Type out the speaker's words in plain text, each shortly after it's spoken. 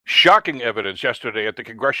Shocking evidence yesterday at the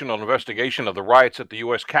congressional investigation of the riots at the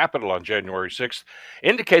U.S. Capitol on January 6th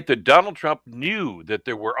indicate that Donald Trump knew that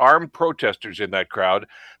there were armed protesters in that crowd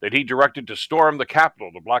that he directed to storm the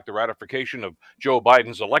Capitol to block the ratification of Joe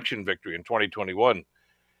Biden's election victory in 2021.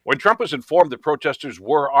 When Trump was informed that protesters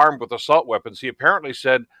were armed with assault weapons, he apparently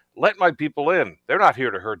said, "Let my people in. They're not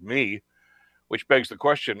here to hurt me." Which begs the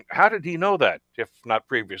question, how did he know that, if not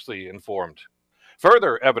previously informed?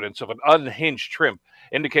 Further evidence of an unhinged Trump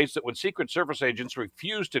indicates that when Secret Service agents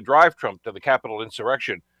refused to drive Trump to the Capitol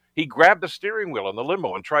insurrection, he grabbed the steering wheel in the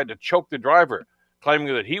limo and tried to choke the driver,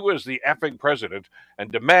 claiming that he was the effing president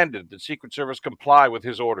and demanded that Secret Service comply with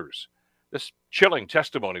his orders. This chilling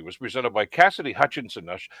testimony was presented by Cassidy Hutchinson.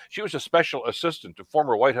 She was a special assistant to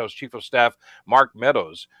former White House Chief of Staff Mark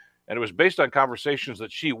Meadows, and it was based on conversations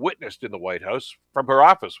that she witnessed in the White House from her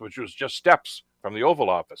office, which was just steps from the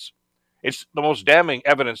Oval Office. It's the most damning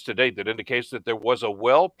evidence to date that indicates that there was a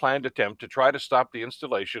well-planned attempt to try to stop the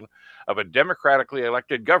installation of a democratically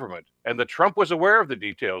elected government, and that Trump was aware of the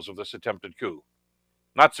details of this attempted coup.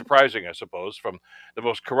 Not surprising, I suppose, from the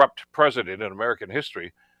most corrupt president in American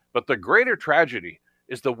history, but the greater tragedy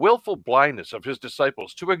is the willful blindness of his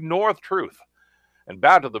disciples to ignore the truth and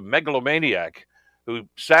bow to the megalomaniac who,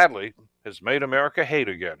 sadly, has made America hate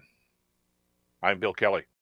again. I'm Bill Kelly.